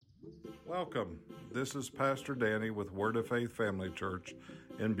Welcome. This is Pastor Danny with Word of Faith Family Church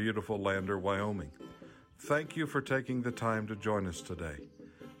in beautiful Lander, Wyoming. Thank you for taking the time to join us today.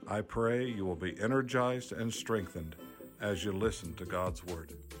 I pray you will be energized and strengthened as you listen to God's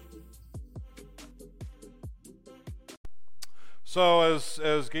Word. So as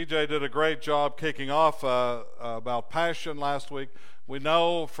Gijay did a great job kicking off about passion last week, we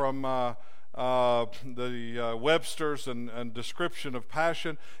know from the Webster's and description of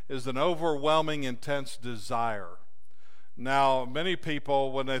passion is an overwhelming, intense desire. Now, many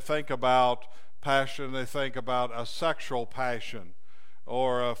people, when they think about passion, they think about a sexual passion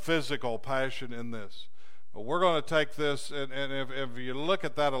or a physical passion in this. But we're going to take this, and if you look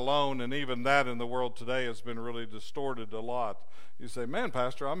at that alone, and even that in the world today has been really distorted a lot. You say, man,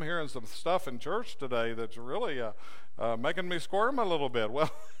 Pastor, I'm hearing some stuff in church today that's really making me squirm a little bit. Well,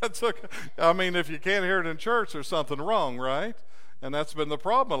 that's okay. I mean, if you can't hear it in church, there's something wrong, right? And that's been the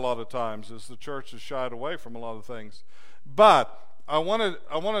problem a lot of times, is the church has shied away from a lot of things. But I want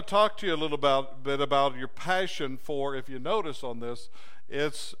to talk to you a little bit about your passion for, if you notice on this,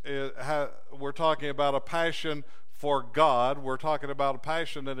 we're talking about a passion for God. We're talking about a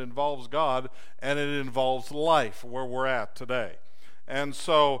passion that involves God, and it involves life, where we're at today. And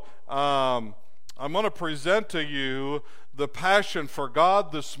so I'm going to present to you the passion for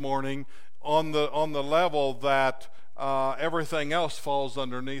God this morning on the level that everything else falls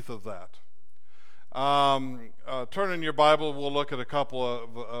underneath of that. Turn in your Bible. We'll look at a couple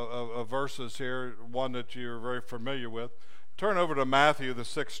of verses here, one that you're very familiar with. Turn over to Matthew, the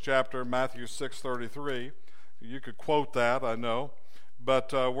 6th chapter, Matthew 6:33. You could quote that, I know,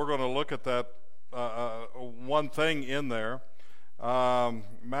 but we're going to look at that one thing in there.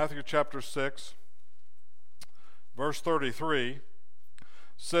 Matthew chapter 6, verse 33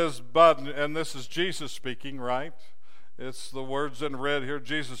 says, but, and this is Jesus speaking, right? It's the words in red here,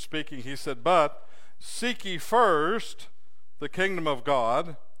 Jesus speaking. He said, but seek ye first the kingdom of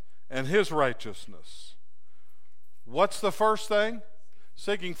God and his righteousness. What's the first thing?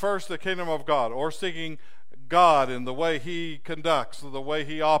 Seeking first the kingdom of God, or seeking God in the way he conducts, the way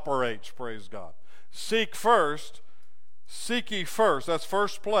he operates, praise God. Seek ye first, that's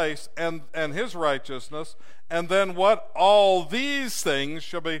first place, and his righteousness, and then what? All these things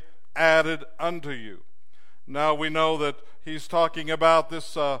shall be added unto you. Now we know that he's talking about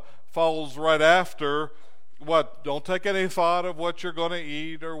this falls right after what? Don't take any thought of what you're going to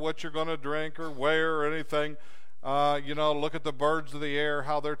eat or what you're going to drink or wear or anything. Look at the birds of the air,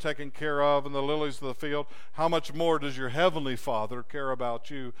 how they're taken care of, and the lilies of the field. How much more does your heavenly Father care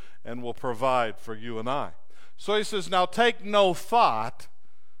about you and will provide for you and I? So he says, now take no thought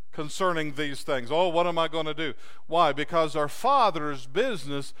concerning these things. Oh, what am I going to do? Why? Because our Father's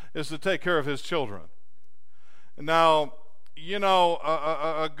business is to take care of his children. Now,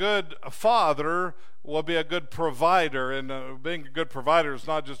 a good father will be a good provider, and being a good provider is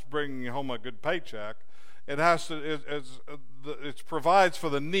not just bringing home a good paycheck. It has to. It provides for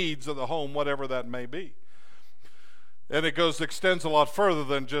the needs of the home, whatever that may be, and it extends a lot further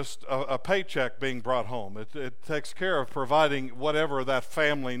than just a paycheck being brought home. It takes care of providing whatever that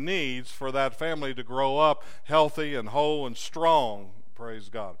family needs for that family to grow up healthy and whole and strong. Praise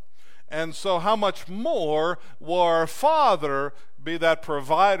God. And so, how much more will our Father be that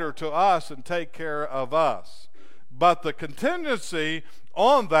provider to us and take care of us? But the contingency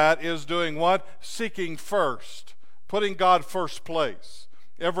on that is doing what? Seeking first, putting God first place.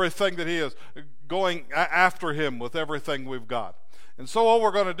 Everything that he is, going after him with everything we've got. And so what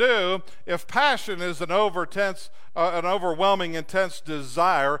we're going to do, if passion is an overwhelming, intense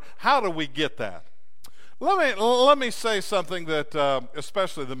desire, how do we get that? Let me say something that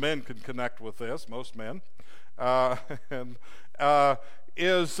especially the men can connect with this, most men,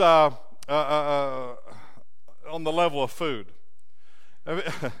 is on the level of food.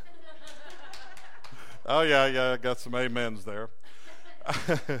 Oh yeah, I got some amens there.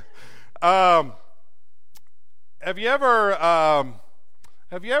 Have you ever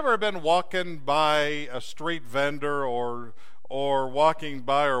been walking by a street vendor or walking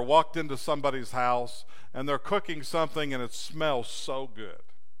by or walked into somebody's house and they're cooking something and it smells so good?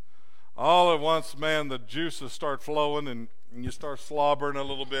 All at once, man, the juices start flowing and you start slobbering a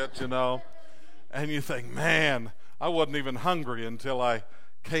little bit, and you think, man, I wasn't even hungry until I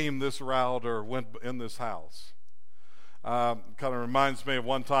came this route or went in this house. Kind of reminds me of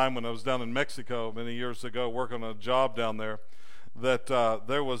one time when I was down in Mexico many years ago working on a job down there, that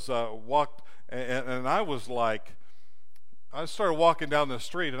there was and I was like, I started walking down the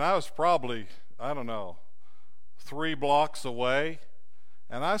street and I was probably, 3 blocks away,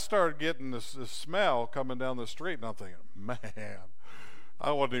 and I started getting this smell coming down the street, and I'm thinking, man,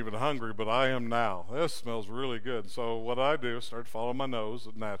 I wasn't even hungry, but I am now. This smells really good. So what I do is start following my nose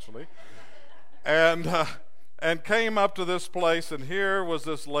naturally, and came up to this place, and here was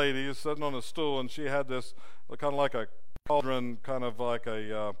this lady sitting on a stool, and she had this kind of like a cauldron, kind of like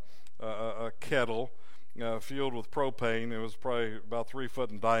a kettle filled with propane. It was probably about 3 foot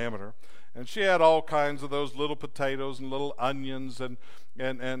in diameter, and she had all kinds of those little potatoes and little onions and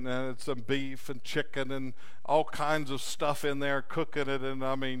some beef and chicken and all kinds of stuff in there, cooking it. And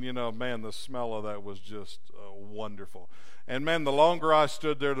I mean, man, the smell of that was just wonderful. And man, the longer I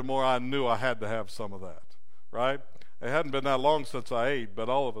stood there, the more I knew I had to have some of that, right? It hadn't been that long since I ate, but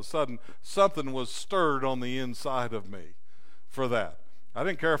all of a sudden something was stirred on the inside of me for that. I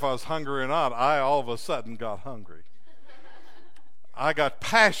didn't care if I was hungry or not. I all of a sudden got hungry. I got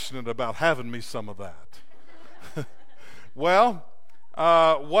passionate about having me some of that. Well,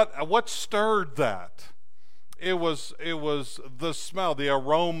 what stirred that? It was the smell, the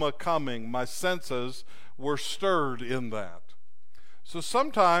aroma coming. My senses were stirred in that. So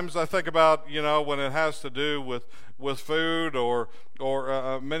sometimes I think about, when it has to do with food or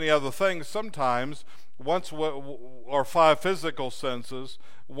many other things, sometimes once our 5 physical senses,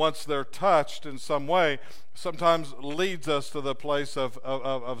 once they're touched in some way, sometimes leads us to the place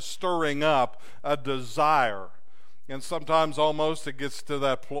of stirring up a desire. And sometimes almost it gets to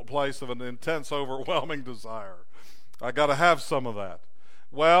that place of an intense, overwhelming desire. I got to have some of that.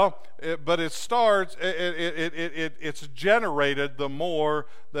 Well, but it starts, it's generated the more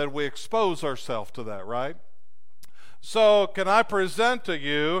that we expose ourselves to that, right? So can I present to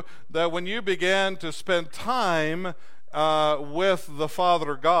you that when you begin to spend time with the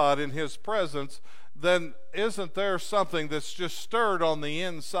Father God in His presence, then isn't there something that's just stirred on the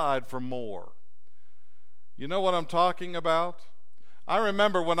inside for more? You know what I'm talking about? I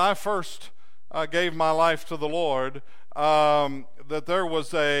remember when I first gave my life to the Lord, that there was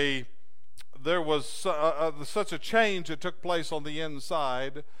such a change that took place on the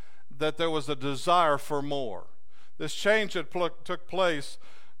inside that there was a desire for more. This change that took place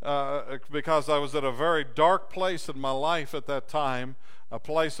because I was at a very dark place in my life at that time, a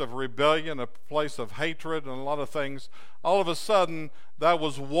place of rebellion, a place of hatred, and a lot of things. All of a sudden, that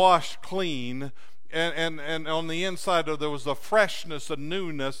was washed clean, and on the inside there was a freshness, a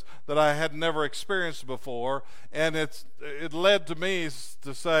newness that I had never experienced before, and it led to me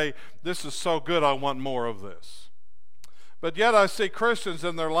to say, this is so good, I want more of this. But yet I see Christians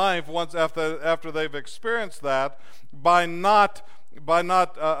in their life, once after they've experienced that, by not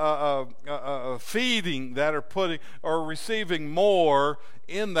feeding that or putting or receiving more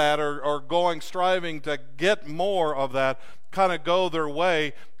in that or striving to get more of that, kind of go their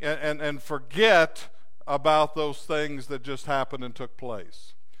way and forget about those things that just happened and took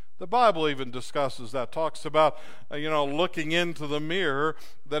place. The Bible even discusses that, talks about, looking into the mirror,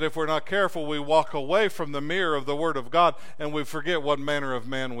 that if we're not careful, we walk away from the mirror of the Word of God and we forget what manner of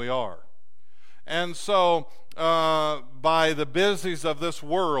man we are. And so, by the busies of this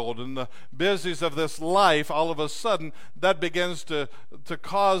world and the busies of this life, all of a sudden, that begins to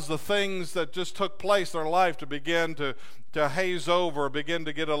cause the things that just took place in our life to begin to haze over, begin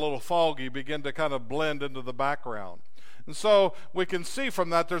to get a little foggy, begin to kind of blend into the background. And so we can see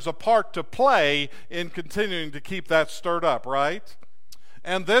from that there's a part to play in continuing to keep that stirred up, right?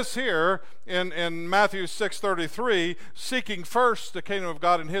 And this here in Matthew 6:33, seeking first the kingdom of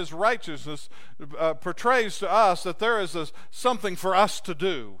God and His righteousness, portrays to us that there is something for us to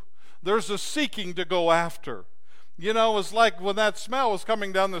do. There's a seeking to go after. It's like when that smell was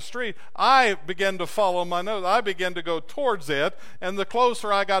coming down the street, I began to follow my nose. I began to go towards it, and the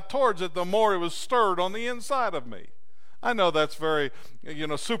closer I got towards it, the more it was stirred on the inside of me. I know that's very,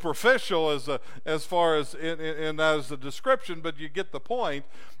 superficial as far as as a description, but you get the point,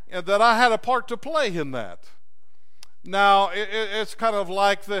 and that I had a part to play in that. Now, it's kind of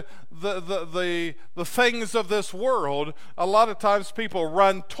like the things of this world. A lot of times people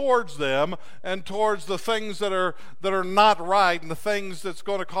run towards them and towards the things that are not right and the things that's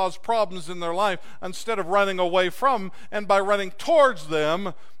going to cause problems in their life instead of running away from them. And by running towards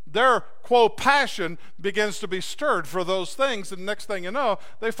them, their, quote, passion begins to be stirred for those things, and next thing you know,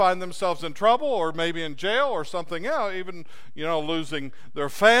 they find themselves in trouble or maybe in jail or something else, even, losing their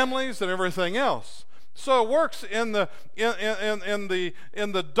families and everything else. So it works in the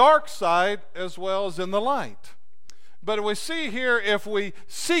dark side as well as in the light. But we see here, if we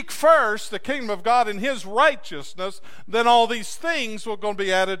seek first the kingdom of God and His righteousness, then all these things are going to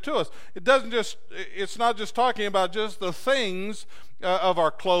be added to us. It's not just talking about just the things of our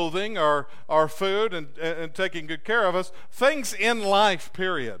clothing, our food, and taking good care of us. Things in life,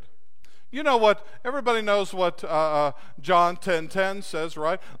 period. You know what, everybody knows what John 10:10 says,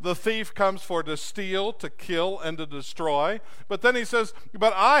 right? The thief comes for to steal, to kill, and to destroy. But then he says,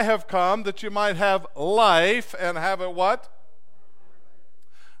 but I have come that you might have life and have it what?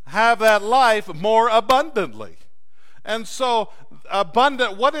 Have that life more abundantly. And so,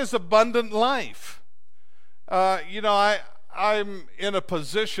 what is abundant life? I'm in a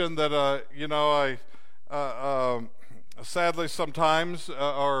position that, sadly sometimes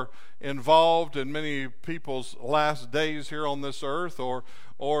are involved in many people's last days here on this earth, or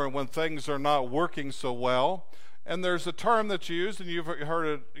when things are not working so well. And there's a term that's used, and you've heard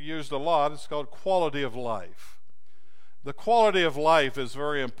it used a lot. It's called quality of life. The quality of life is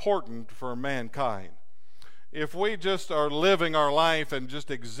very important for mankind. If we just are living our life and just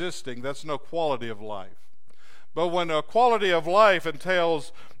existing, that's no quality of life. But when a quality of life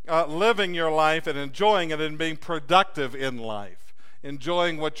entails living your life and enjoying it and being productive in life,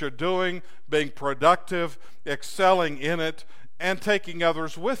 enjoying what you're doing, being productive, excelling in it, and taking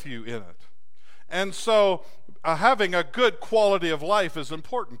others with you in it. And so having a good quality of life is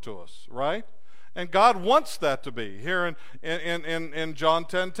important to us, right? And God wants that to be here in John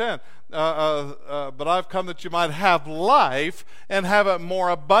 10:10. But I've come that you might have life and have it more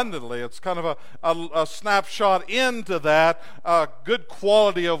abundantly. It's kind of a snapshot into that good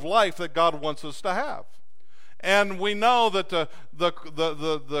quality of life that God wants us to have. And we know that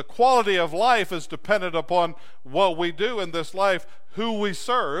the quality of life is dependent upon what we do in this life, who we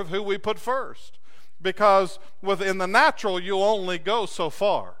serve, who we put first. Because within the natural, you only go so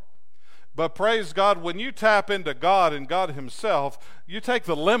far. But praise God, when you tap into God and God himself, you take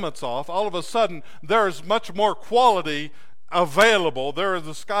the limits off. All of a sudden, there is much more quality available.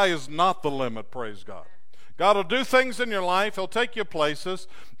 The sky is not the limit, praise God. God will do things in your life. He'll take you places.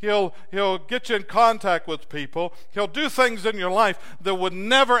 He'll get you in contact with people. He'll do things in your life that would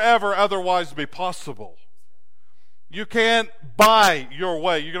never, ever otherwise be possible. You can't buy your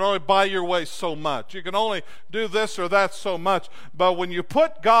way. You can only buy your way so much. You can only do this or that so much. But when you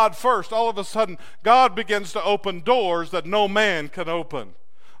put God first, all of a sudden, God begins to open doors that no man can open.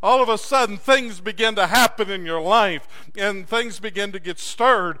 All of a sudden, things begin to happen in your life, and things begin to get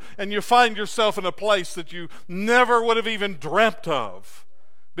stirred, and you find yourself in a place that you never would have even dreamt of.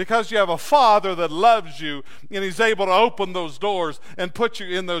 Because you have a Father that loves you, and he's able to open those doors and put you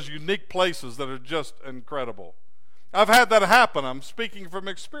in those unique places that are just incredible. I've had that happen. I'm speaking from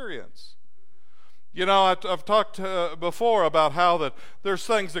experience. You know, I've talked before about how that there's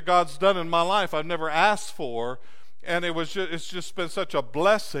things that God's done in my life I've never asked for, and it's just been such a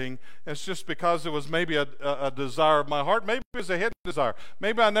blessing. It's just because it was maybe a desire of my heart. Maybe it was a hidden desire.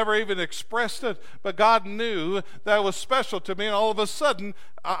 Maybe I never even expressed it, but God knew that was special to me, and all of a sudden,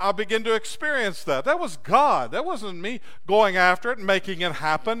 I began to experience that. That was God. That wasn't me going after it and making it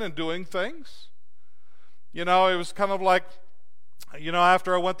happen and doing things. You know, it was kind of like,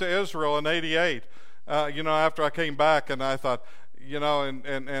 after I went to Israel in '88, after I came back, and I thought, I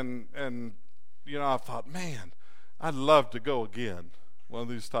thought, man, I'd love to go again one of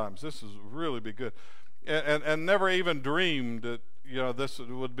these times. This would really be good. And never even dreamed that, this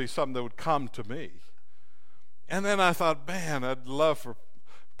would be something that would come to me. And then I thought, man, I'd love for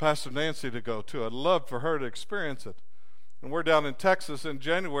Pastor Nancy to go too. I'd love for her to experience it. And we're down in Texas in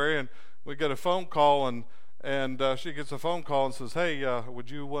January, and we get a phone call, and she gets a phone call and says, hey, would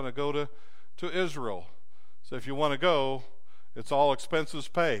you want to go to Israel? So if you want to go, it's all expenses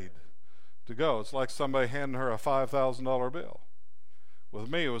paid to go. It's like somebody handing her a $5,000 bill. With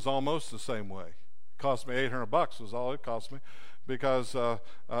me, it was almost the same way. It cost me $800 was all it cost me, because of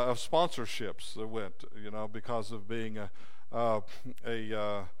sponsorships that went, because of being an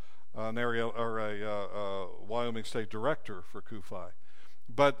area or a Wyoming State Director for CUFI.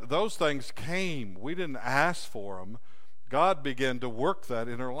 But those things came. We didn't ask for them. God began to work that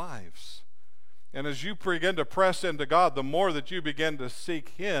in our lives. And as you begin to press into God, the more that you begin to seek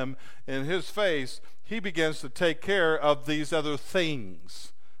him in his face, he begins to take care of these other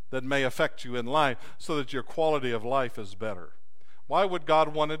things that may affect you in life, so that your quality of life is better. Why would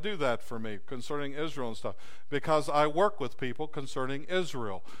God want to do that for me concerning Israel and stuff? Because I work with people concerning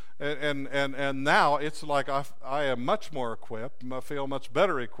Israel. And now it's like I am much more equipped. I feel much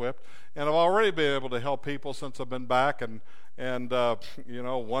better equipped. And I've already been able to help people since I've been back. And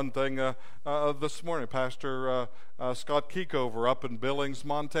one thing this morning, Pastor Scott Keekover up in Billings,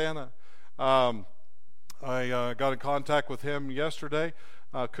 Montana. I got in contact with him yesterday.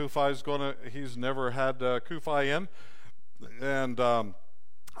 He's never had CUFI in. And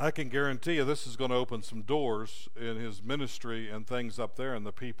I can guarantee you this is going to open some doors in his ministry and things up there and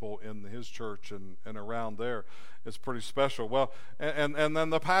the people in his church and around there. It's pretty special. Well, and then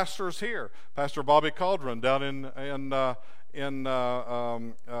the pastor's here. Pastor Bobby Cauldron down in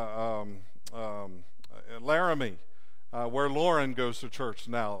Laramie, where Lauren goes to church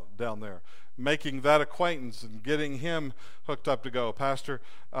now down there. Making that acquaintance and getting him hooked up to go. Pastor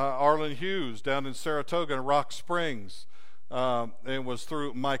Arlen Hughes down in Saratoga and Rock Springs. It was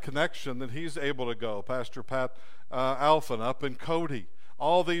through my connection that he's able to go. Pastor Pat Alphin up in Cody.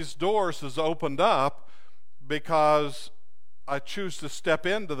 All these doors has opened up because I choose to step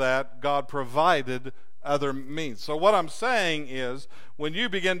into that. God provided other means. So what I'm saying is, when you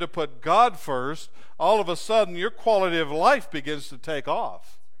begin to put God first, all of a sudden your quality of life begins to take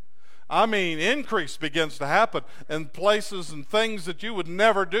off. I mean, increase begins to happen in places and things that you would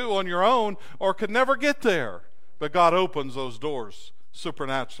never do on your own or could never get there. But God opens those doors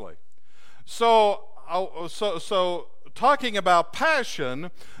supernaturally. So talking about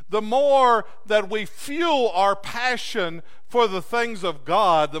passion, the more that we fuel our passion for the things of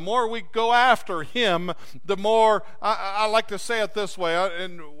God, the more we go after Him, the more, I like to say it this way.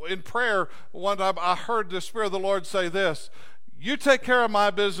 In prayer, one time I heard the Spirit of the Lord say this: you take care of my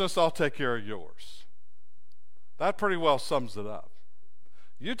business, I'll take care of yours. That pretty well sums it up.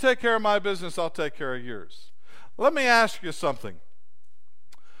 You take care of my business, I'll take care of yours. Let me ask you something.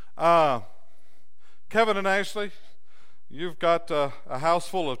 Kevin and Ashley, you've got a house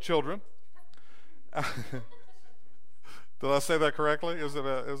full of children. Did I say that correctly? Is it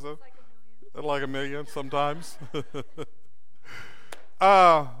like a million sometimes?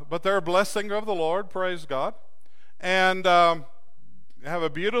 But they're a blessing of the Lord, praise God. And have a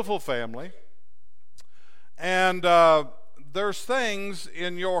beautiful family. And there's things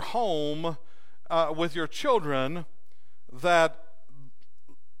in your home with your children that,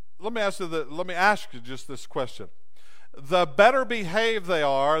 let me ask you just this question. The better behaved they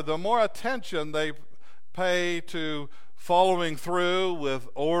are, the more attention they pay to following through with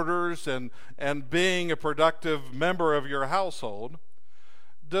orders and being a productive member of your household.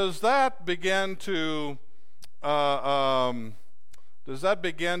 Does that begin to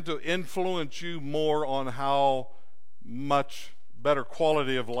influence you more on how much better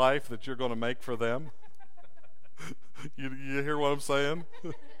quality of life that you're going to make for them? You hear what I'm saying?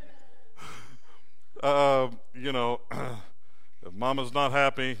 If mama's not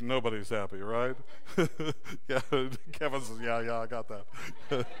happy, nobody's happy, right? Yeah, Kevin says, yeah, I got that.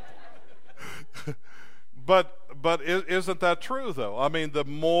 But isn't that true, though? I mean, the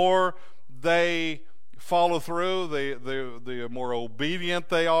more they follow through, the more obedient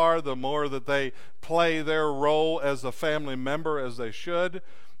they are, the more that they play their role as a family member as they should,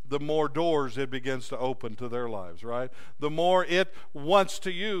 the more doors it begins to open to their lives, right? The more it wants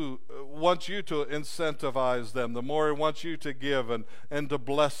you to incentivize them, the more it wants you to give and to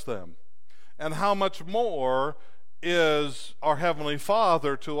bless them. And how much more is our Heavenly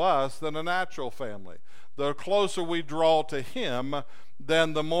Father to us than a natural family? The closer we draw to Him,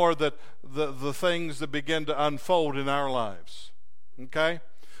 then the more that the things that begin to unfold in our lives. Okay?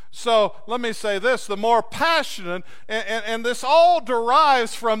 So let me say this, the more passionate, and this all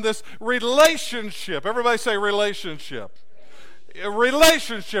derives from this relationship. Everybody say relationship. A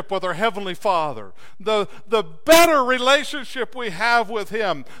relationship with our Heavenly Father. The better relationship we have with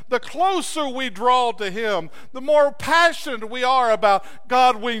Him, the closer we draw to Him, the more passionate we are about,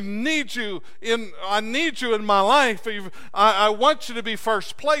 God, we need you I need you in my life. I want you to be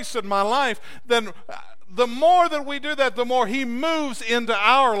first place in my life. Then the more that we do that, the more He moves into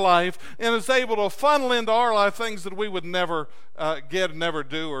our life and is able to funnel into our life things that we would never get, never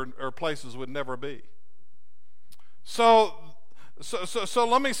do, or places would never be. So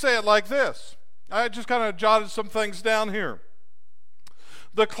let me say it like this. I just kind of jotted some things down here.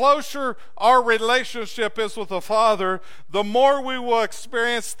 The closer our relationship is with the Father, the more we will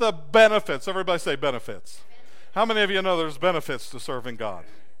experience the benefits. Everybody say benefits. How many of you know there's benefits to serving God?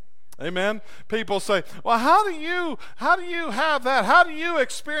 Amen. People say, well, how do you have that? How do you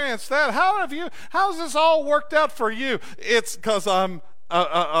experience that? How's this all worked out for you? It's because I'm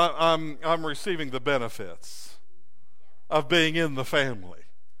receiving the benefits of being in the family.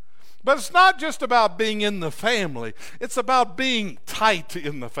 But it's not just about being in the family. It's about being tight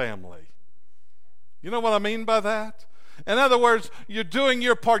in the family. You know what I mean by that? In other words, you're doing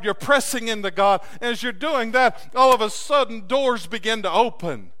your part. You're pressing into God. And as you're doing that, all of a sudden doors begin to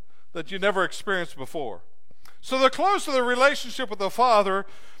open that you never experienced before. So the closer the relationship with the Father,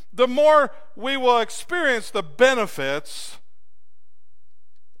 the more we will experience the benefits,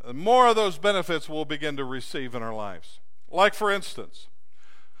 the more of those benefits we'll begin to receive in our lives. Like, for instance,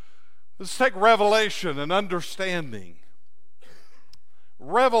 Let's take revelation and understanding.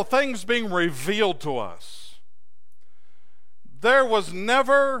 Things being revealed to us. There was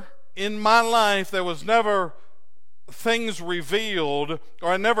never in my life, things revealed,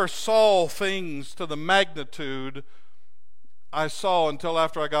 or I never saw things to the magnitude I saw until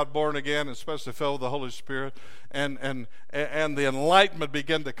after I got born again, especially filled with the Holy Spirit, and the enlightenment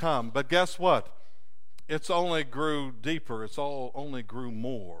began to come. But guess what? It's only grew deeper. Only grew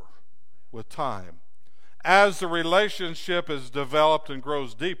more with time. As the relationship is developed and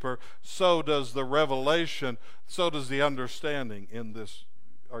grows deeper, so does the revelation, so does the understanding in this.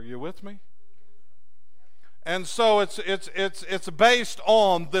 Are you with me? And so it's based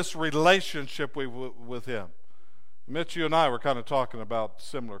on this relationship with Him. Mitch, you and I were kind of talking about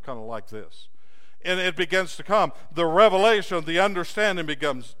similar, kind of like this. And it begins to come. The revelation, the understanding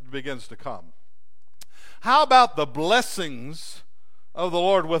begins to come. How about the blessings of the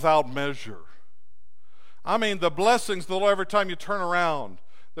Lord without measure? I mean, the blessings of the Lord, every time you turn around,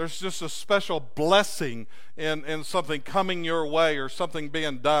 there's just a special blessing in something coming your way or something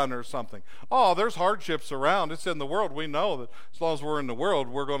being done or something. Oh, there's hardships around. It's in the world. We know that as long as we're in the world,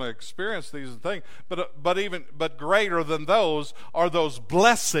 we're going to experience these things. But greater than those are those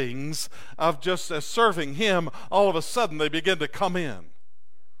blessings of just as serving Him. All of a sudden, they begin to come in.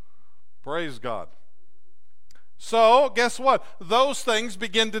 Praise God. So, guess what? Those things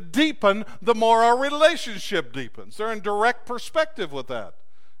begin to deepen the more our relationship deepens. They're in direct perspective with that,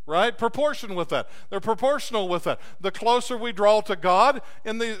 right? Proportion with that. They're proportional with that. The closer we draw to God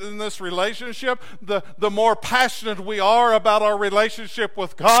in this relationship, the more passionate we are about our relationship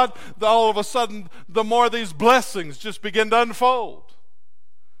with God, all of a sudden, the more these blessings just begin to unfold.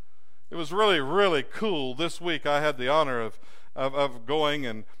 It was really, really cool. This week I had the honor of going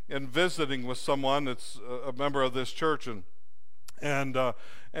and visiting with someone that's a member of this church, and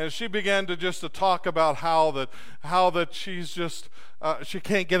she began to talk about how that she's just she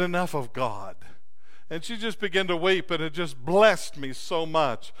can't get enough of God, and she just began to weep, and it just blessed me so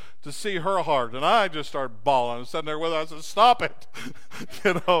much to see her heart, and I just started bawling and sitting there with her. I said, "Stop it,"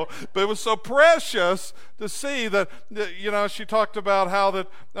 but it was so precious to see that she talked about how that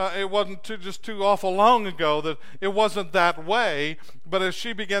it wasn't too awful long ago that it wasn't that way, but as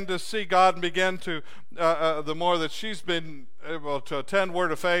she began to see God and began to the more that she's been able to attend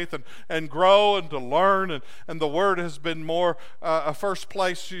Word of Faith and grow and to learn, and the Word has been more a first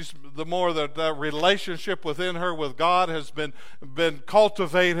place. The more that relationship within her with God has been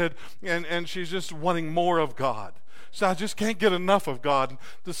cultivated, and she's just wanting more of God. So I just can't get enough of God,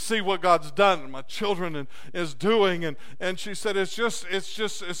 to see what God's done and my children is doing, and she said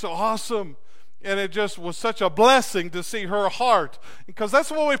it's awesome. And it just was such a blessing to see her heart, because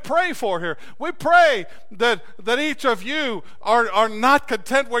that's what we pray for here. We pray that each of you are not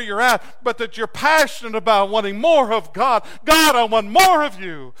content where you're at, but that you're passionate about wanting more of God. God, I want more of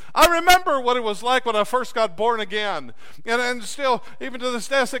you. I remember what it was like when I first got born again, and still, even to this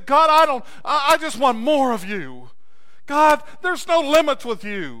day, I said, God, I just want more of you. God, there's no limits with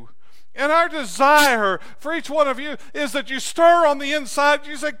you. And our desire for each one of you is that you stir on the inside.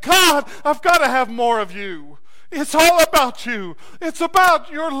 You say, God, I've got to have more of you. It's all about you. It's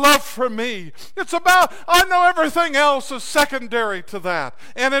about your love for me. It's about, I know everything else is secondary to that.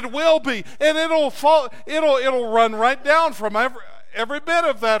 And it will be. And it'll run right down from every bit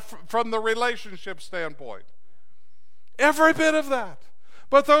of that from the relationship standpoint. Every bit of that.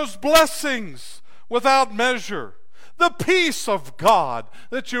 But those blessings without measure, the peace of God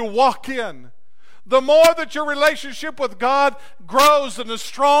that you walk in, the more that your relationship with God grows and the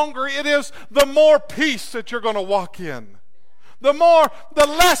stronger it is, the more peace that you're going to walk in. The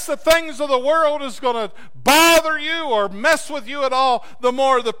less the things of the world is going to bother you or mess with you at all, the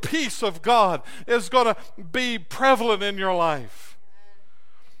more the peace of God is going to be prevalent in your life.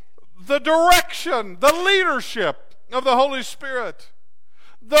 The direction, the leadership of the Holy Spirit.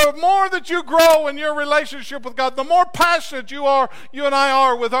 The more that you grow in your relationship with God, the more passionate you and I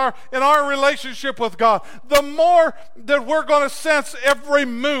are in our relationship with God, the more that we're going to sense every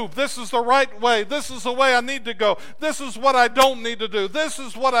move. This is the right way. This is the way I need to go. This is what I don't need to do. This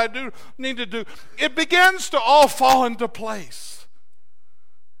is what I do need to do. It begins to all fall into place.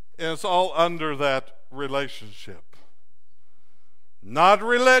 And it's all under that relationship. Not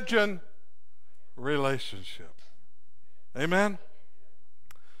religion, relationship. Amen?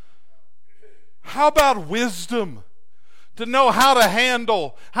 How about wisdom? To know how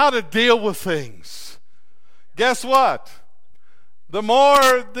to deal with things. Guess what? The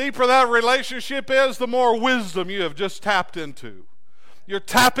more deeper that relationship is, the more wisdom you have just tapped into. You're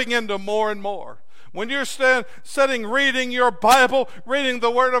tapping into more and more. When you're sitting reading your Bible, reading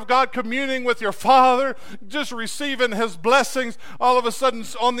the Word of God, communing with your Father, just receiving His blessings, all of a sudden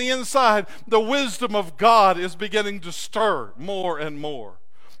on the inside, the wisdom of God is beginning to stir more and more.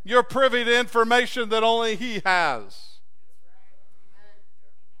 You're privy to information that only He has.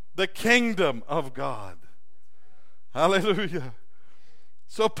 The kingdom of God. Hallelujah.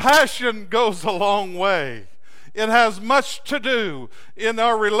 So passion goes a long way. It has much to do in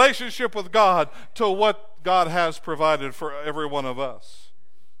our relationship with God to what God has provided for every one of us.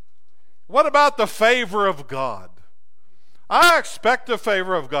 What about the favor of God? I expect the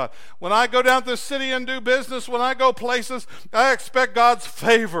favor of God. When I go down to the city and do business, when I go places, I expect God's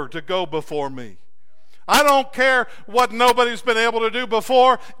favor to go before me. I don't care what nobody's been able to do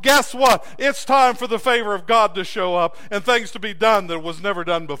before. Guess what? It's time for the favor of God to show up and things to be done that was never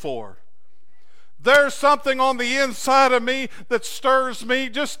done before. There's something on the inside of me that stirs me.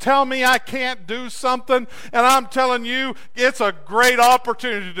 Just tell me I can't do something, and I'm telling you, it's a great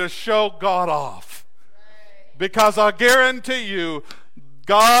opportunity to show God off. Because I guarantee you,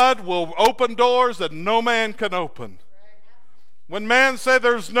 God will open doors that no man can open. When man say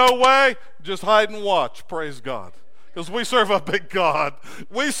there's no way, just hide and watch. Praise God. Because we serve a big God.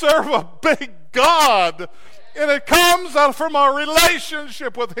 We serve a big God. And it comes out from our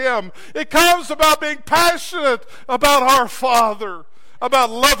relationship with Him. It comes about being passionate about our Father, about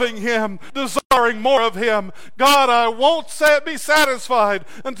loving Him, desiring more of Him. God, I won't be satisfied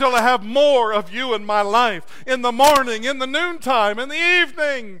until I have more of You in my life. In the morning, in the noontime, in the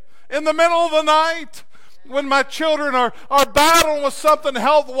evening, in the middle of the night. When my children are battling with something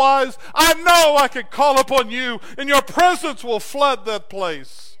health-wise, I know I can call upon You, and Your presence will flood that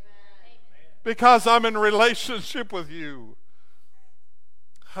place. Because I'm in relationship with You.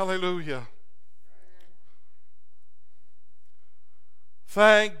 Hallelujah.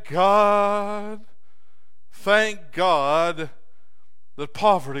 Thank God that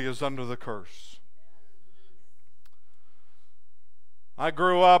poverty is under the curse. I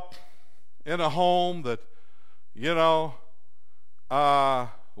grew up in a home that,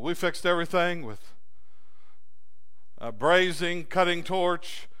 we fixed everything with brazing, cutting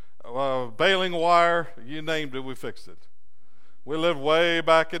torch, baling wire, you named it, we fixed it. We lived way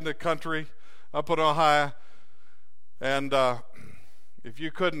back in the country, up in Ohio, and if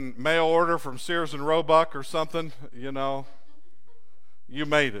you couldn't mail order from Sears and Roebuck or something, you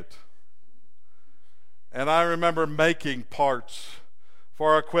made it. And I remember making parts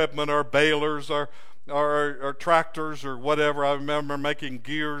for our equipment, our balers, our tractors, or whatever. I remember making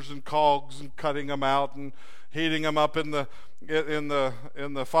gears and cogs and cutting them out and heating them up in the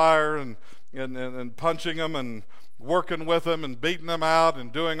fire and punching them and working with them and beating them out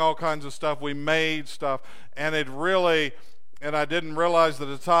and doing all kinds of stuff. We made stuff, and I didn't realize at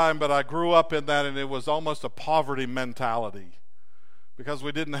the time, but I grew up in that, and it was almost a poverty mentality because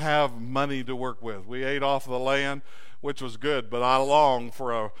we didn't have money to work with. We ate off the land, which was good, but I longed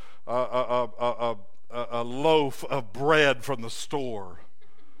for a loaf of bread from the store.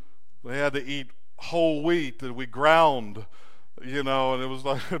 We had to eat whole wheat that we ground, and it was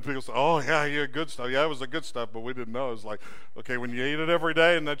like people say, "Oh yeah, you're good stuff." Yeah, it was the good stuff, but we didn't know. It was like, okay, when you eat it every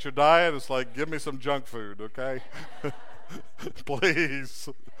day and that's your diet, it's like, give me some junk food, okay? Please.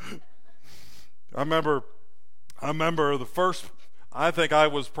 I remember the first. I think I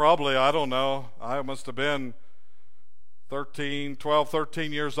was probably, I don't know, I must have been 13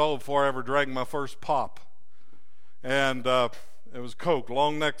 years old before I ever drank my first pop, and it was Coke,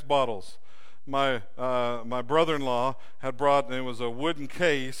 long-necked bottles. My brother-in-law had brought, and it was a wooden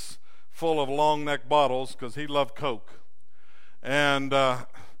case full of long-neck bottles because he loved Coke. And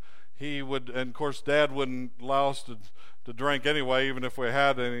he would, and of course Dad wouldn't allow us to drink anyway, even if we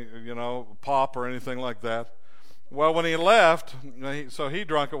had any, pop or anything like that. Well, when he left, so he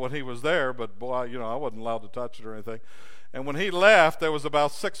drank it when he was there, but boy, I wasn't allowed to touch it or anything. And when he left, there was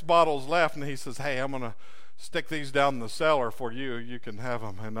about 6 bottles left, and he says, "Hey, I'm going to stick these down in the cellar for you. You can have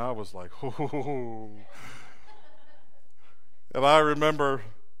them." And I was like, "Ooh." And I remember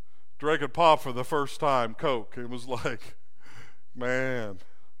drinking pop for the first time, Coke. It was like, man.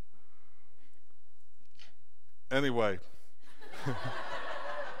 Anyway.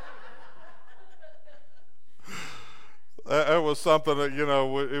 It was something that,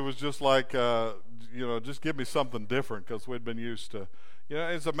 it was just like, just give me something different because we'd been used to.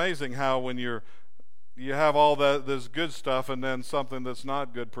 It's amazing how when you have all this good stuff and then something that's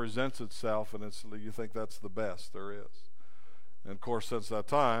not good presents itself, and you think that's the best there is. And of course, since that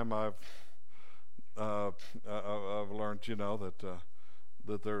time, I've learned,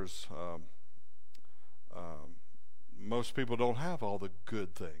 that there's most people don't have all the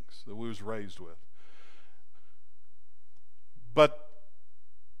good things that we was raised with. But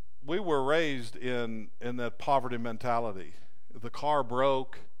we were raised in that poverty mentality. If the car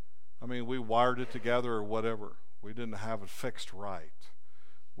broke, I mean, we wired it together or whatever. We didn't have it fixed right.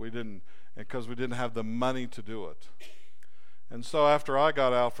 Because we didn't have the money to do it. And so after I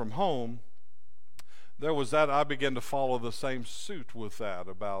got out from home, there was that. I began to follow the same suit with that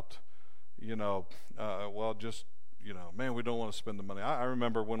about, man, we don't want to spend the money. I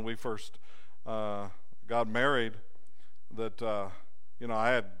remember when we first got married that, I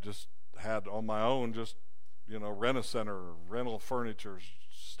had on my own rent-a-center, rental furniture,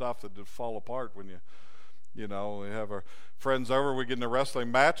 stuff that did fall apart when we have our friends over, we get in a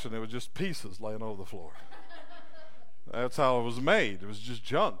wrestling match, and it was just pieces laying over the floor. That's how it was made. It was just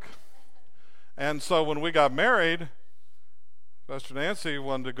junk. And so when we got married, Pastor Nancy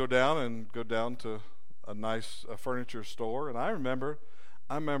wanted to go down to a nice furniture store, and I remember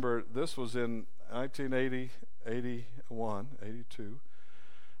this was in 1980, 81, 82.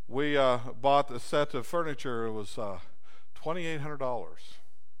 We bought a set of furniture. It was $2,800.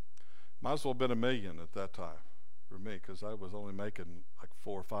 Might as well have been $1 million at that time for me, because I was only making like $4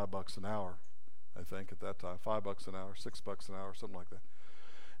 or $5 an hour, I think, at that time. $5 an hour, $6 an hour, something like that.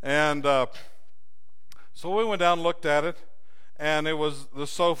 And so we went down and looked at it, and it was the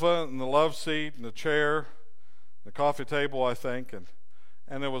sofa and the love seat and the chair, the coffee table, I think,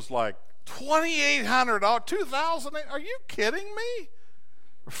 and it was like $2,800, $2,000. Are you kidding me?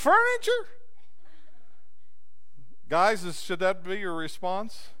 Furniture? Guys, should that be your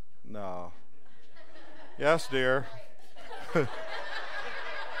response? No. Yes, dear.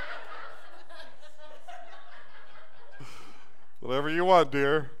 Whatever you want,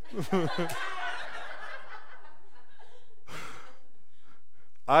 dear.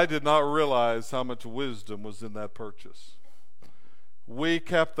 I did not realize how much wisdom was in that purchase. We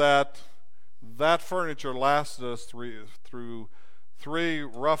kept that furniture lasted us through 3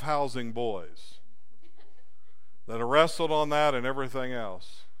 roughhousing boys that wrestled on that and everything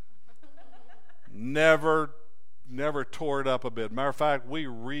else. Never tore it up a bit. Matter of fact, we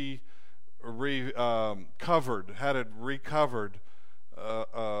had it recovered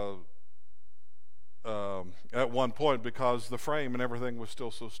at one point, because the frame and everything was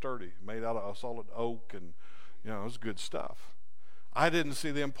still so sturdy, made out of solid oak, and it was good stuff. I didn't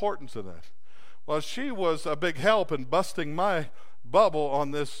see the importance of that. Well, she was a big help in busting my bubble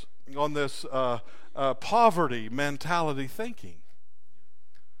on this poverty mentality thinking.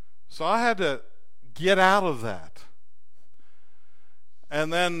 So I had to get out of that.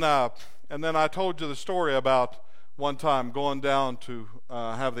 And then I told you the story about one time going down to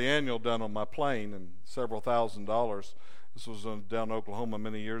have the annual done on my plane, and several $1,000s. This was down in Oklahoma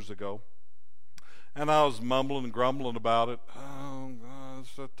many years ago. And I was mumbling and grumbling about it. Oh, God,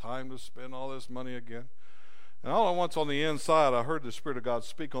 it's the time to spend all this money again. And all at once on the inside, I heard the Spirit of God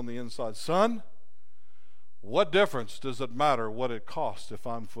speak on the inside. Son, what difference does it matter what it costs if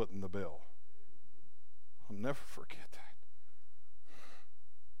I'm footing the bill? I'll never forget that.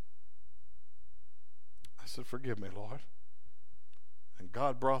 I said, forgive me, Lord. And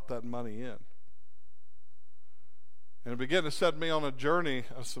God brought that money in. And it began to set me on a journey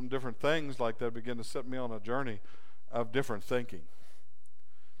of some different things like that. It began to set me on a journey of different thinking.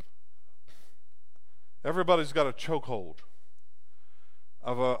 Everybody's got a chokehold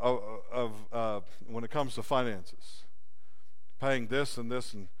of when it comes to finances. Paying this and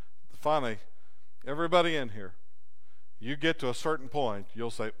this, and finally, everybody in here, you get to a certain point, you'll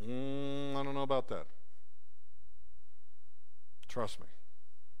say, I don't know about that. Trust me.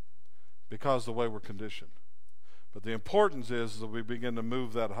 Because of the way we're conditioned. But the importance is that we begin to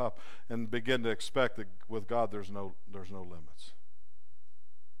move that up and begin to expect that with God there's no limits.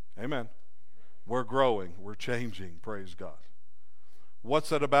 Amen. We're growing. We're changing. Praise God. What's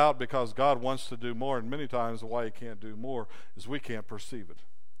that about? Because God wants to do more, and many times why He can't do more is we can't perceive it.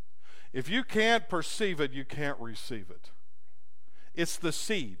 If you can't perceive it, you can't receive it. It's the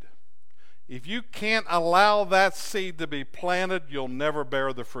seed. If you can't allow that seed to be planted, you'll never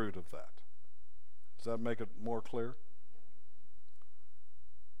bear the fruit of that. Does that make it more clear?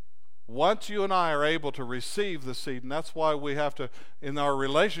 Once you and I are able to receive the seed, and that's why we have to, in our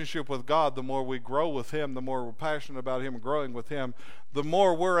relationship with God, the more we grow with Him, the more we're passionate about Him and growing with Him, the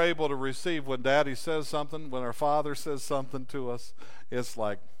more we're able to receive. When Daddy says something, when our Father says something to us, it's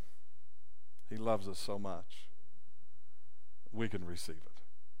like He loves us so much. We can receive it.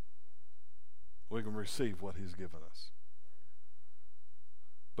 We can receive what He's given us.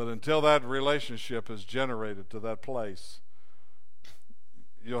 But until that relationship is generated to that place,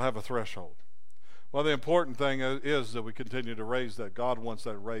 you'll have a threshold. Well, the important thing is that we continue to raise that. God wants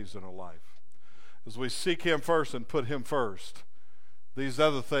that raised in our life. As we seek Him first and put Him first, these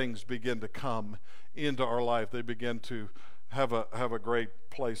other things begin to come into our life. They begin to have a great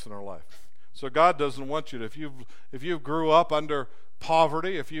place in our life. So God doesn't want you to, if you grew up under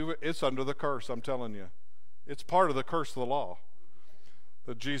poverty, it's under the curse, I'm telling you. It's part of the curse of the law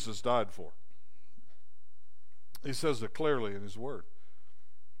that Jesus died for. He says it clearly in his word.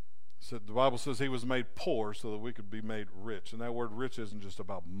 The Bible says he was made poor so that we could be made rich. And that word rich isn't just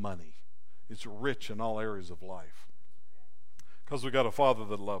about money. It's rich in all areas of life. Because we got a Father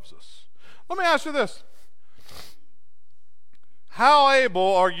that loves us. Let me ask you this. How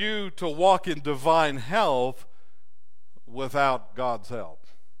able are you to walk in divine health without God's help?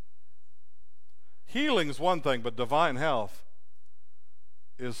 Healing's one thing, but divine health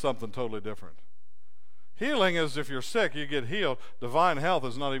is something totally different. Healing is if you're sick, you get healed. Divine health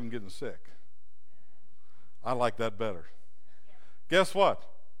is not even getting sick. I like that better. Guess what?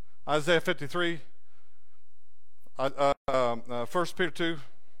 Isaiah 53, 1 Peter 2,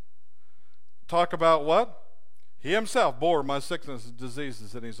 talk about what? He himself bore my sickness and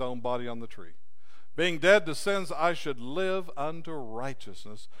diseases in his own body on the tree. Being dead to sins, I should live unto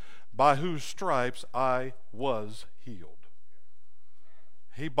righteousness, by whose stripes I was healed.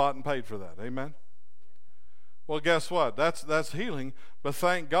 He bought and paid for that. Amen? Well, guess what? That's healing. But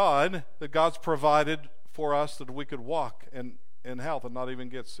thank God that God's provided for us that we could walk in health and not even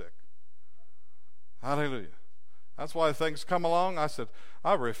get sick. Hallelujah. That's why things come along. I said,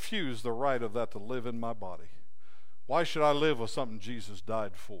 I refuse the right of that to live in my body. Why should I live with something Jesus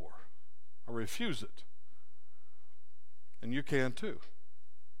died for? I refuse it. And you can too.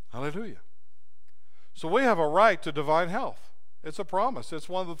 Hallelujah. So we have a right to divine health. It's a promise. It's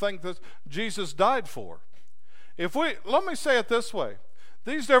one of the things that Jesus died for. Let me say it this way.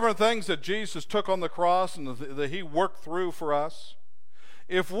 These different things that Jesus took on the cross and that he worked through for us,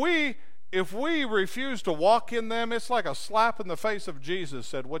 if we refuse to walk in them, it's like a slap in the face of Jesus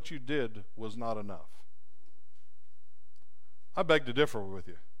said, what you did was not enough. I beg to differ with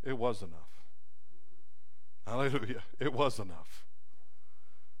you. It was enough. Hallelujah. It was enough.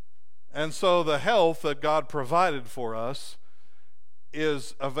 And so the health that God provided for us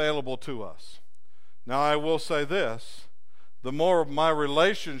is available to us. Now I will say this, the more my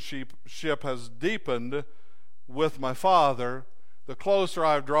relationship has deepened with my Father, the closer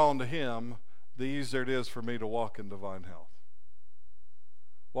I've drawn to him, the easier it is for me to walk in divine health.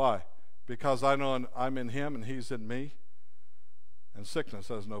 Why? Because I know I'm in him and he's in me, and sickness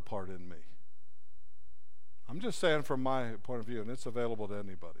has no part in me. I'm just saying from my point of view, and it's available to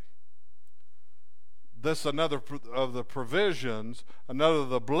anybody. This another of the provisions, another of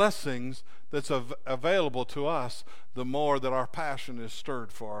the blessings that's available to us, the more that our passion is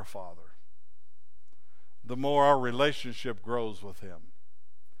stirred for our Father. The more our relationship grows with him.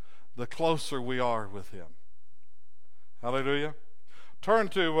 The closer we are with him. Hallelujah. Turn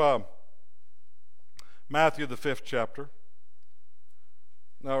to Matthew, the 5th chapter.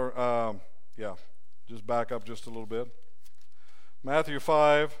 No, just back up just a little bit. Matthew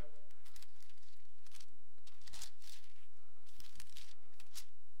 5.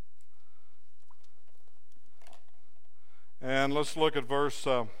 And let's look at verse,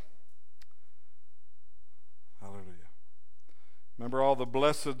 hallelujah. Remember all the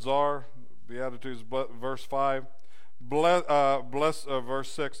blesseds are, Beatitudes, verse 5. Verse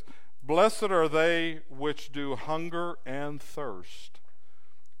 6. Blessed are they which do hunger and thirst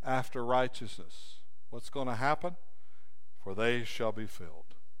after righteousness. What's going to happen? For they shall be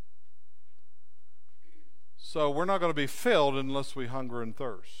filled. So we're not going to be filled unless we hunger and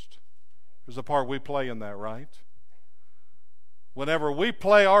thirst. There's a part we play in that, right? Whenever we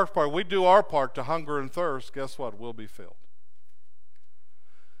play our part, we do our part to hunger and thirst, guess what? We'll be filled.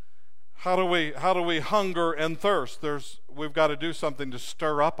 How do we hunger and thirst? We've got to do something to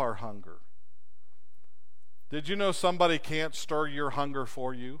stir up our hunger. Did you know somebody can't stir your hunger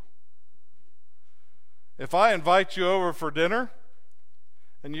for you? If I invite you over for dinner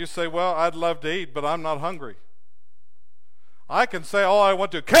and you say, well, I'd love to eat, but I'm not hungry. I can say all I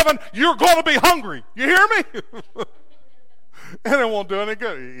want to, Kevin, you're going to be hungry. You hear me? And it won't do any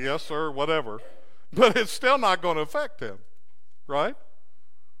good. Yes, sir, whatever. But it's still not going to affect him, right?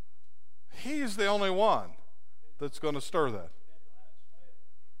 He's the only one that's going to stir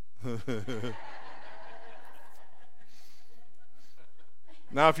that.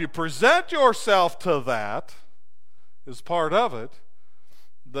 Now, if you present yourself to that as part of it,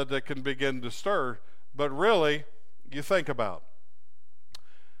 that it can begin to stir. But really, you think about,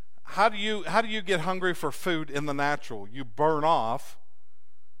 how do you get hungry for food in the natural? You burn off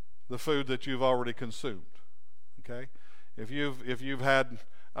the food that you've already consumed. Okay? If you've had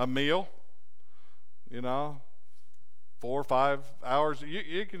a meal, 4 or 5 hours.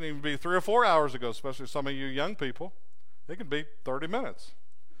 You can even be 3 or 4 hours ago, especially some of you young people. It can be 30 minutes.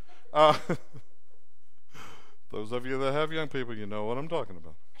 Those of you that have young people, you know what I'm talking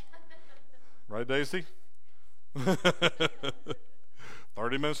about. Right, Daisy?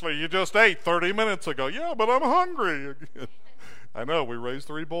 30 minutes later, you just ate 30 minutes ago. Yeah, but I'm hungry. I know, we raised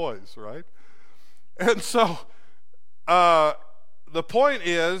 3 boys, right? And so the point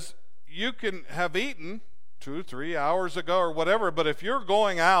is, you can have eaten 2, 3 hours ago or whatever, but if you're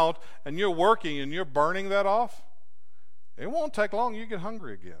going out and you're working and you're burning that off, it won't take long. You get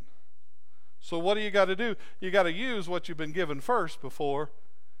hungry again. So what do you got to do? You got to use what you've been given first before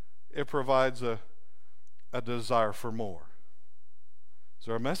it provides a desire for more. Is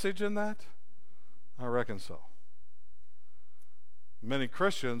there a message in that? I reckon so. Many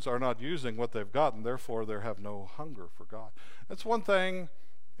Christians are not using what they've gotten, therefore they have no hunger for God. That's one thing,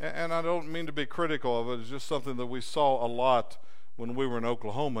 and I don't mean to be critical of it. It's just something that we saw a lot when we were in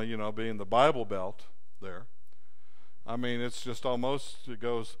Oklahoma, being the Bible Belt there. I mean, it's just almost, you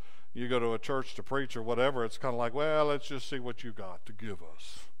go to a church to preach or whatever, it's kind of like, well, let's just see what you got to give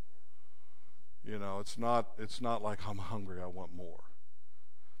us. It's not like I'm hungry, I want more.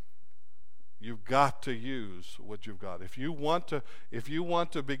 You've got to use what you've got. If you want to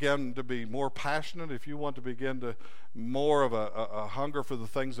begin to be more passionate, if you want to begin to more of a hunger for the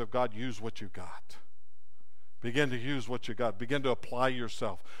things of God, use what you got. Begin to use what you got. Begin to apply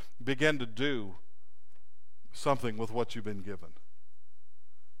yourself. Begin to do something with what you've been given.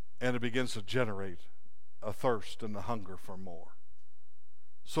 And it begins to generate a thirst and a hunger for more.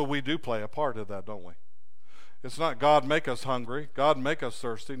 So we do play a part of that, don't we? It's not God make us hungry, God make us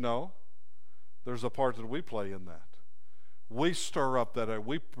thirsty. No. There's a part that we play in that. We stir up that,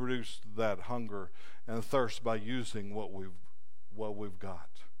 we produce that hunger and thirst by using what we've got.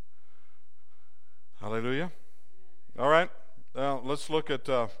 Hallelujah. All right. Now let's look at,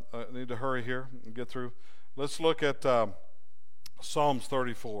 I need to hurry here and get through. Let's look at Psalms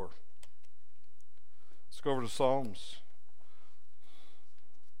 34. Let's go over to Psalms.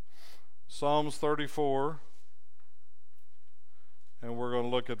 Psalms 34. And we're going to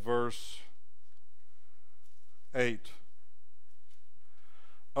look at verse 8.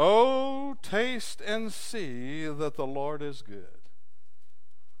 Oh, taste and see that the Lord is good.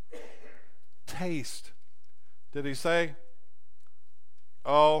 Taste. Did he say,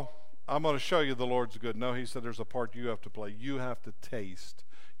 oh, I'm going to show you the Lord's good? No, he said there's a part you have to play. You have to taste.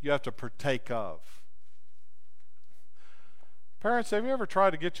 You have to partake of. Parents, have you ever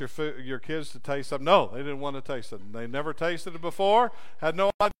tried to get your kids to taste something? No, they didn't want to taste it. They never tasted it before, had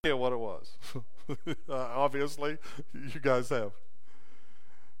no idea what it was. Obviously, you guys have.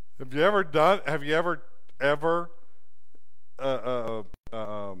 Have you ever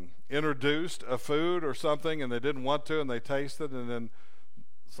introduced a food or something and they didn't want to and they tasted, and then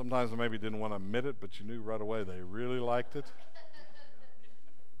sometimes they maybe didn't want to admit it, but you knew right away they really liked it?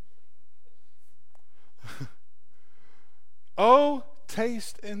 Oh,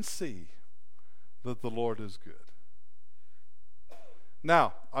 taste and see that the Lord is good.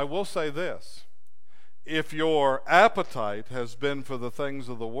 Now, I will say this. If your appetite has been for the things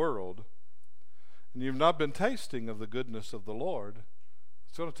of the world, and you've not been tasting of the goodness of the Lord,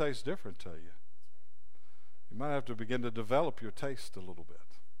 it's going to taste different to you. You might have to begin to develop your taste a little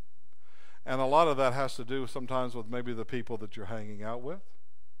bit. And a lot of that has to do sometimes with maybe the people that you're hanging out with,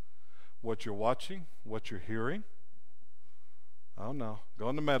 what you're watching, what you're hearing. Oh no,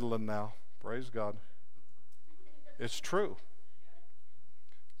 going to meddling now. Praise God. It's true.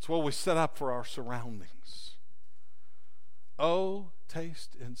 It's what we set up for our surroundings. Oh,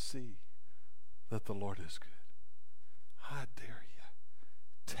 taste and see that the Lord is good. I dare you.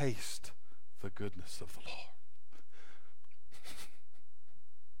 Taste the goodness of the Lord.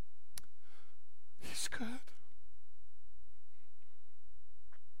 He's good.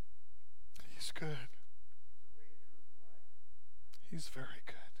 He's good. He's very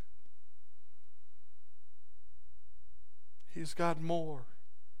good. He's got more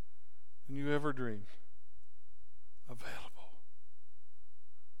than you ever dreamed available.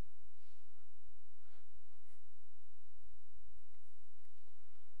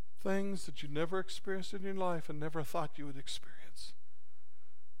 Things that you never experienced in your life and never thought you would experience.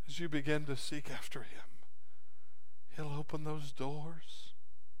 As you begin to seek after Him, He'll open those doors.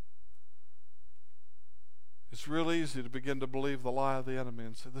 It's real easy to begin to believe the lie of the enemy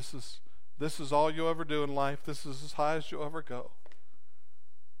and say, this is all you'll ever do in life. This is as high as you'll ever go.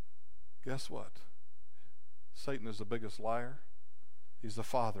 Guess what? Satan is the biggest liar. He's the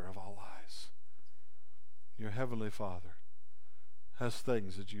father of all lies. Your heavenly Father has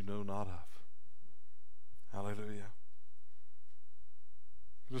things that you know not of. Hallelujah.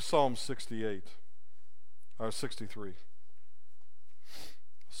 It is Psalm 68, or 63.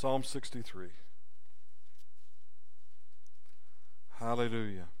 Psalm 63.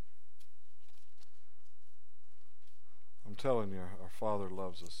 Hallelujah. I'm telling you, our Father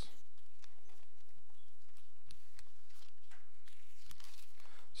loves us.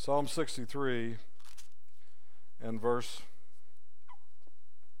 Psalm 63 and verse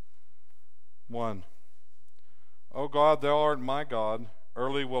 1. O God, thou art my God,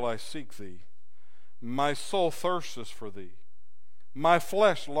 early will I seek thee. My soul thirsteth for thee. My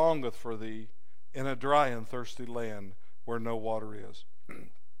flesh longeth for thee in a dry and thirsty land where no water is.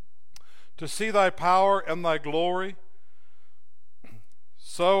 To see thy power and thy glory,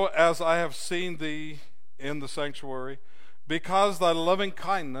 so as I have seen thee in the sanctuary. Because thy loving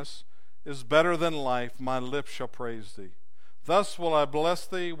kindness is better than life, my lips shall praise thee. Thus will I bless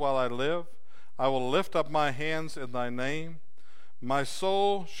thee while I live. I will lift up my hands in thy name. My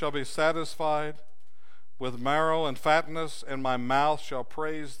soul shall be satisfied with marrow and fatness, and my mouth shall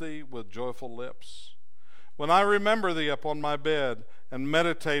praise thee with joyful lips. When I remember thee upon my bed, and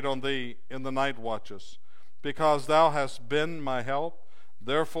meditate on thee in the night watches, because thou hast been my help,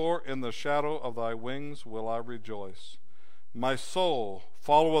 therefore in the shadow of thy wings will I rejoice. My soul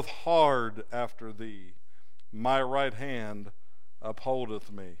followeth hard after thee. My right hand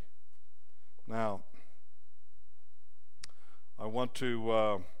upholdeth me. Now, I want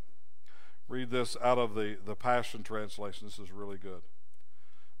to read this out of the Passion Translation. This is really good.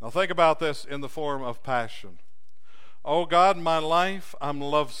 Now think about this in the form of passion. Oh God, my life, I'm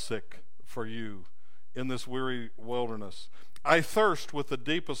lovesick for you in this weary wilderness. I thirst with the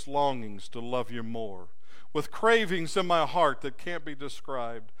deepest longings to love you more, with cravings in my heart that can't be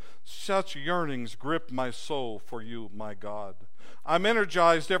described. Such yearnings grip my soul for you, my God. I'm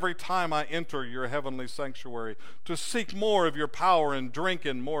energized every time I enter your heavenly sanctuary to seek more of your power and drink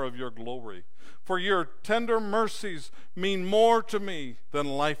in more of your glory. For your tender mercies mean more to me than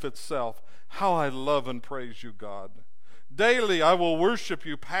life itself. How I love and praise you, God. Daily I will worship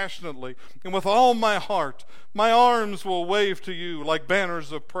you passionately and with all my heart. My arms will wave to you like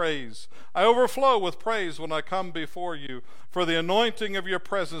banners of praise. I overflow with praise when I come before you, for the anointing of your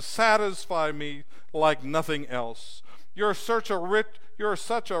presence satisfies me like nothing else. You're such a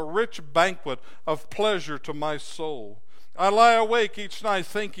rich banquet of pleasure to my soul. I lie awake each night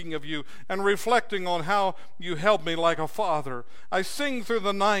thinking of you and reflecting on how you held me like a father. I sing through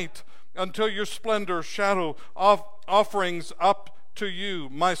the night until your splendor shadow offerings up to you,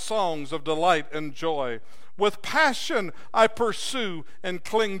 my songs of delight and joy. With passion I pursue and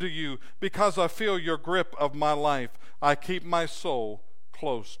cling to you because I feel your grip of my life. I keep my soul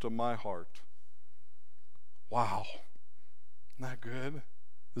close to my heart. Wow. Isn't that good?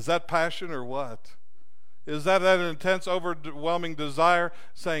 Is that passion or what? Is that an intense, overwhelming desire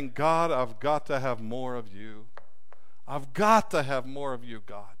saying, God, I've got to have more of you. I've got to have more of you,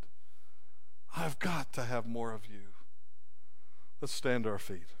 God. I've got to have more of you. Let's stand to our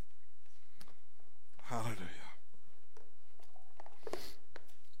feet. Hallelujah.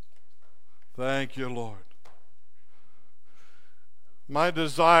 Thank you, Lord. My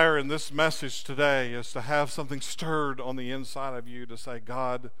desire in this message today is to have something stirred on the inside of you to say,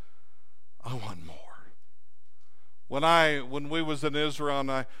 God, I want more. When we was in Israel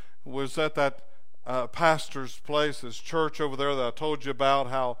and I was at that pastor's place, his church over there that I told you about,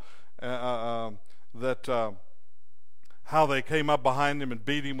 how they came up behind him and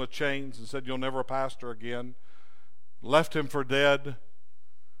beat him with chains and said, you'll never pastor again. Left him for dead.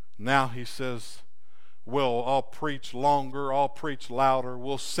 Now he says, I'll preach longer, I'll preach louder,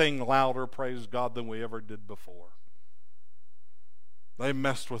 we'll sing louder, praise God, than we ever did before. They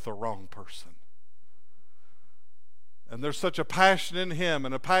messed with the wrong person. And there's such a passion in him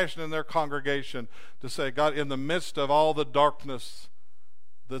and a passion in their congregation to say, God, in the midst of all the darkness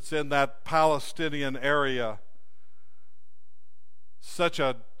that's in that Palestinian area, such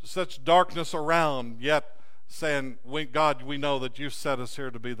darkness around, yet saying, God, we know that you set us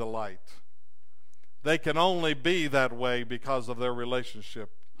here to be the light. They can only be that way because of their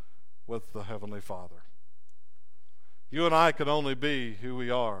relationship with the Heavenly Father. You and I can only be who we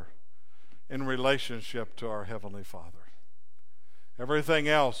are in relationship to our Heavenly Father. Everything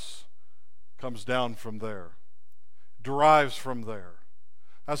else comes down from there, derives from there.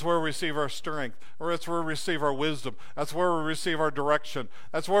 That's where we receive our strength, or that's where we receive our wisdom. That's where we receive our direction.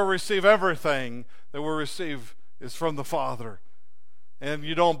 That's where we receive everything that we receive is from the Father. And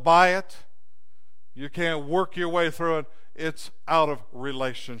you don't buy it. You can't work your way through it. It's out of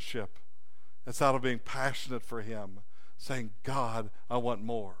relationship. It's out of being passionate for Him, saying, God, I want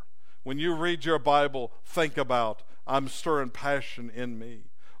more. When you read your Bible, think about, I'm stirring passion in me.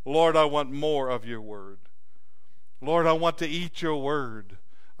 Lord, I want more of your word. Lord, I want to eat your word.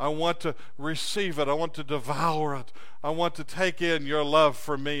 I want to receive it. I want to devour it. I want to take in your love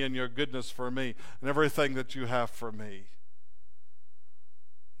for me and your goodness for me and everything that you have for me.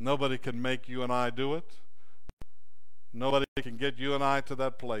 Nobody can make you and I do it. Nobody can get you and I to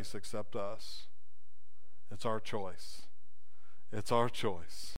that place except us. It's our choice. It's our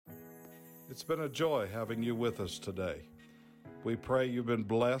choice. It's been a joy having you with us today. We pray you've been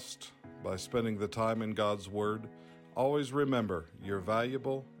blessed by spending the time in God's Word. Always remember, you're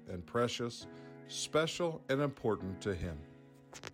valuable and precious, special and important to Him.